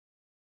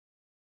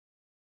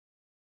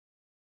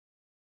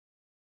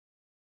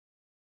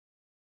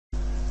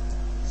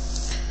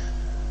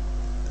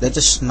Let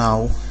us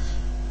now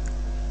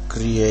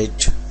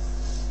create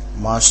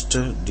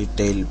master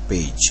detail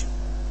page.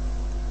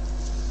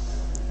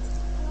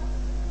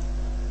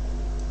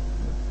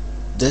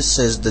 This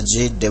is the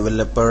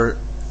JDeveloper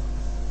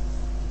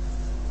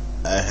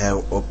I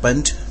have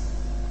opened,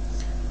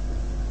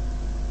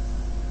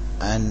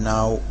 and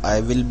now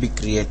I will be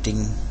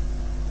creating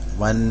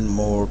one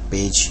more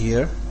page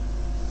here.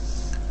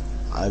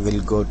 I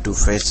will go to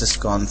faces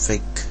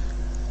config,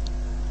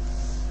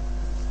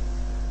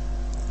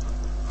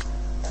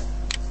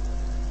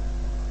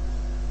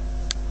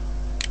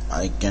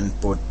 I can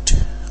put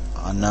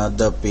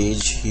another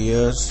page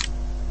here.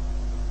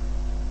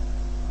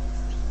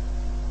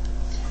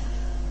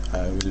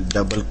 I will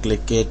double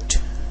click it.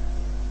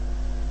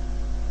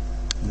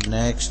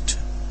 Next,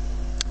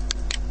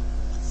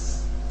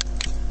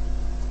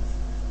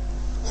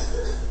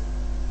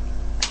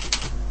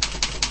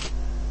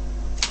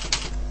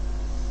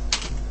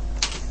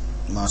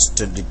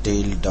 master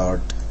detail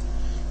dot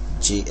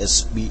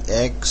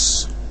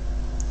JSBX.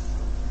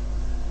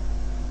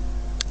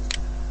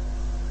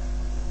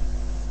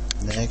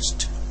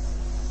 Next,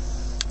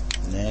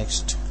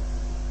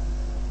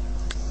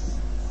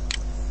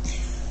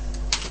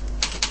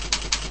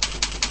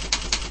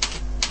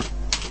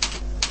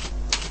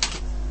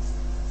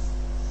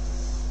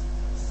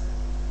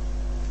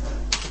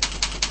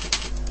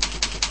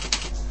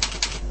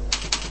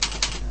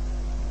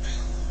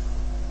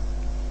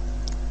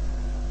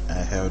 I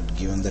have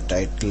given the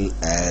title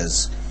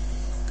as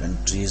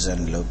countries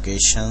and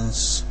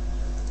locations.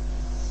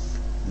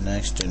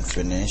 Next and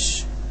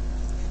finish,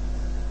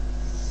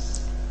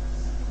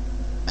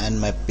 and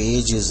my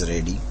page is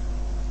ready.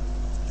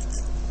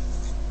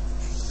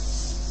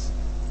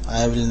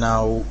 I will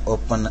now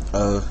open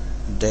a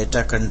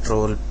data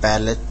control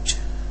palette,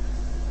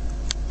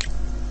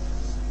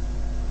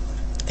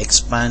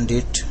 expand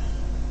it,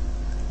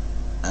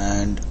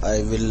 and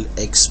I will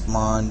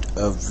expand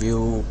a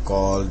view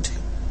called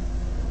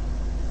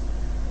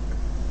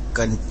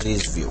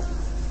countries view.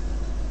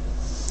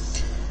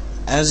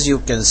 As you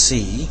can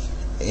see,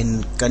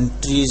 in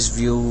countries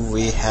view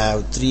we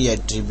have three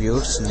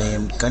attributes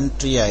named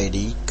country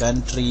ID,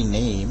 country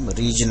name,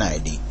 region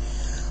ID.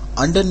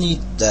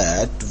 Underneath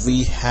that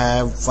we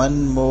have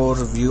one more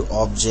view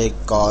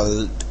object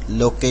called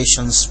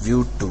locations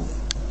view 2.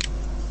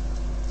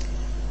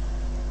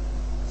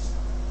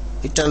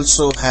 It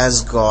also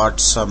has got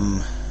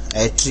some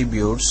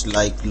attributes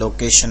like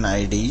location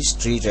ID,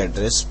 street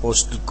address,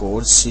 postal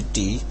code,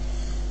 city,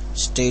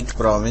 state,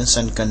 province,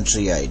 and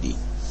country ID.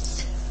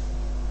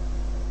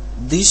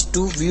 These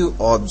two view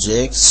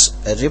objects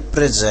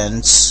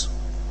represents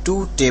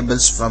two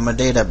tables from a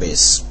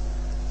database,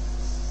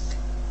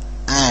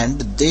 and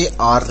they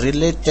are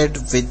related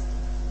with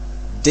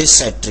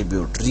this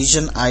attribute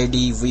region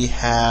ID. We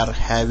are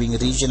having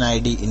region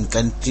ID in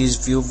countries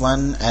view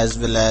 1 as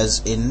well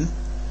as in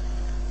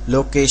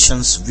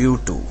locations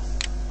view 2.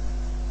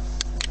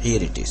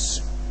 Here it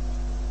is.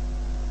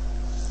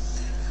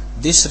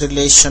 This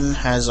relation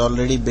has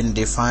already been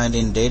defined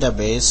in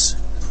database,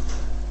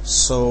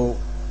 so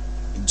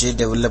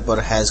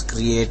JDeveloper has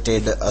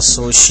created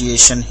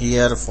association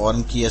here,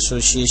 foreign key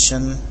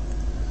association,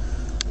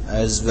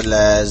 as well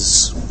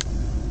as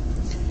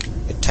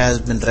it has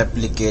been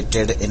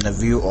replicated in a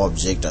view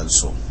object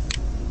also.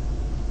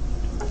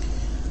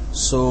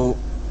 So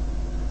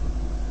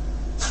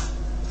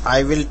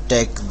I will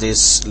take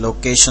this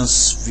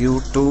locations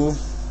view 2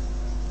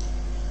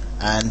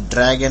 and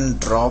drag and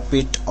drop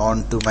it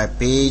onto my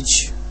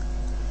page,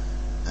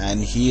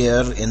 and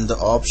here in the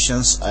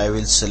options I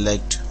will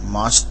select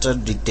master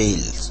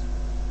details,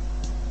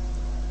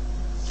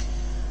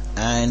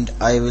 and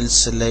I will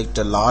select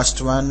the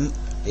last one,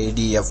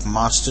 ADF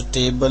master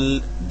table,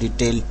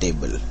 detail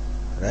table,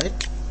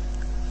 right?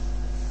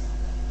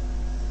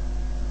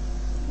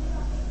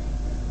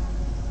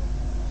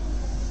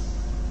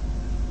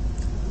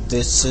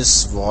 This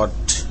is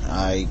what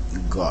I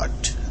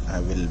got. I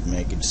will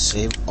make it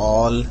save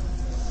all,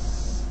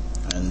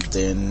 and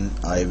then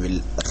I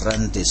will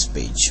run this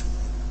page.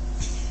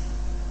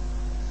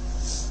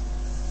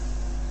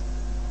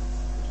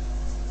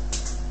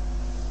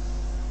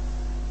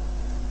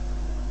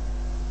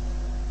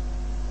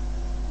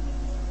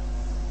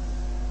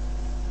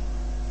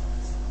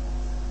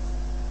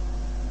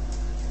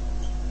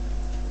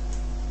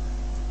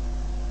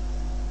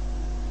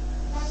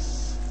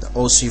 The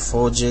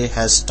OC4J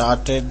has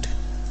started.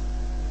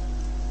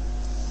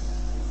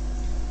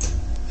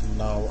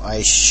 Now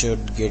I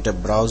should get a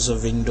browser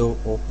window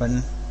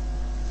open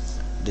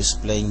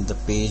displaying the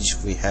page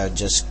we have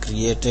just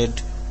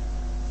created.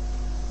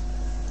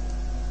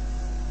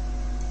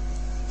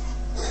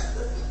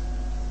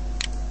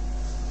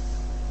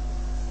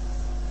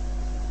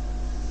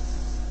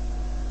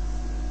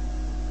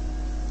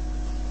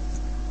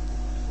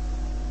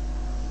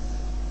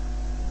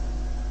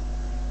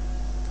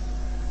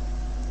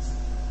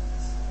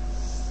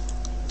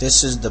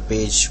 This is the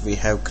page we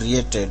have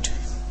created.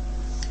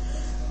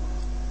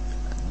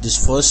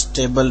 This first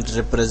table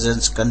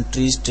represents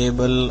countries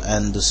table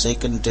and the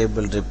second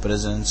table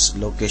represents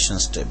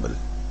locations table.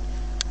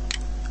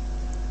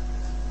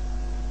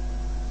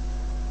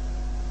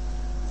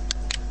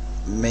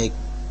 Make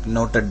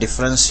note a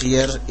difference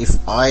here.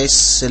 If I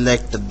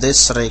select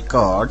this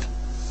record,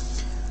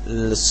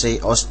 let's say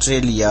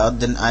Australia,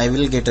 then I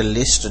will get a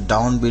list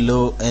down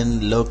below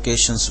in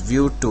locations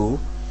view 2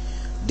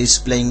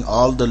 displaying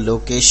all the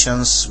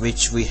locations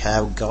which we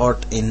have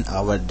got in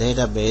our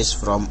database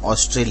from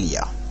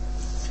Australia.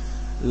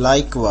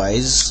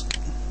 Likewise,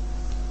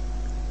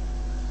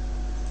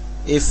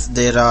 if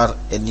there are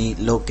any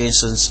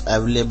locations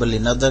available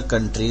in other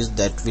countries,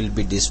 that will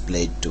be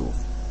displayed too.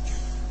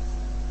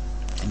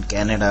 In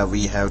Canada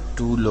we have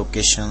 2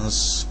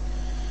 locations,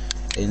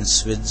 in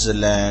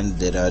Switzerland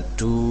there are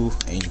 2,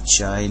 in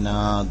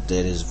China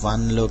there is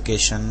 1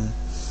 location.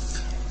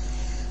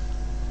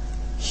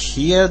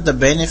 Here the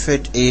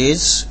benefit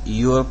is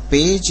your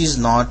page is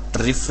not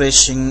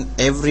refreshing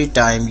every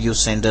time you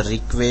send a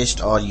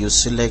request or you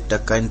select a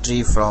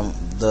country from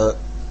the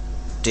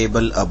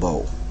table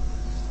above.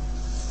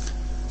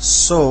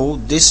 So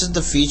this is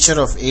the feature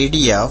of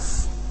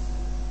ADF,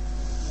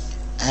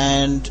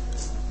 and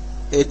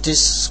it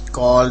is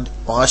called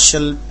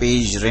partial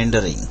page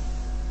rendering.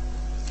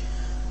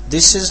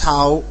 This is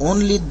how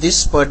only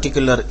this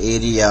particular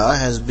area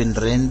has been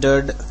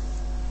rendered.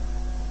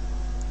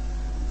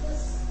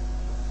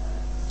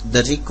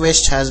 The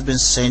request has been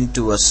sent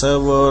to a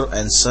server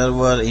and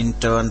server in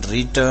turn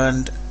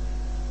returned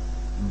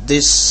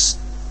this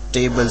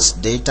table's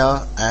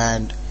data,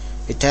 and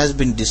it has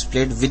been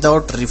displayed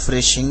without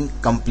refreshing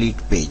complete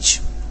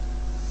page.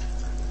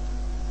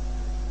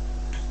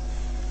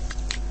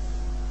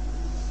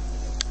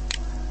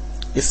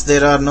 If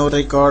there are no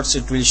records,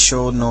 it will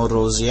show no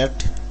rows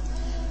yet.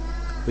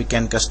 We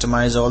can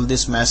customize all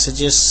these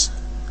messages,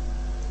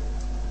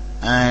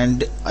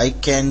 and I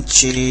can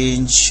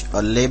change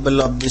a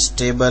label of this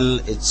table.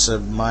 It's a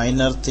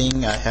minor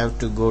thing. I have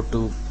to go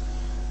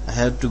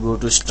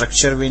to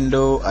structure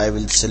window. I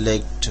will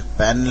select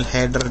panel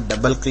header,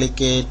 double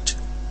click it,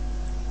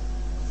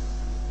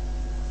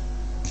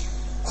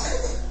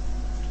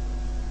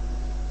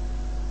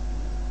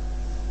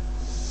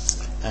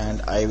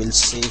 and I will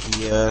say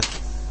here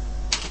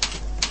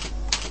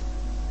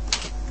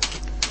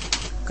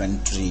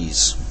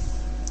countries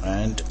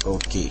and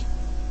OK.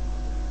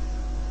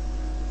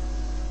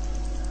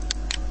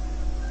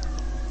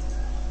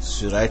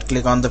 So right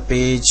click on the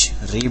page,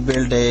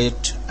 rebuild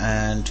it,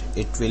 and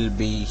it will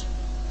be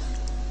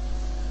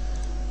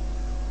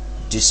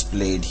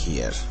displayed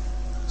here.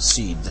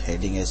 See, the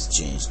heading has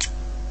changed.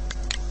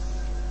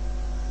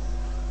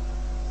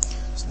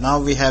 So now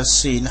we have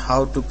seen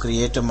how to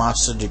create a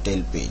master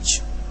detail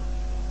page.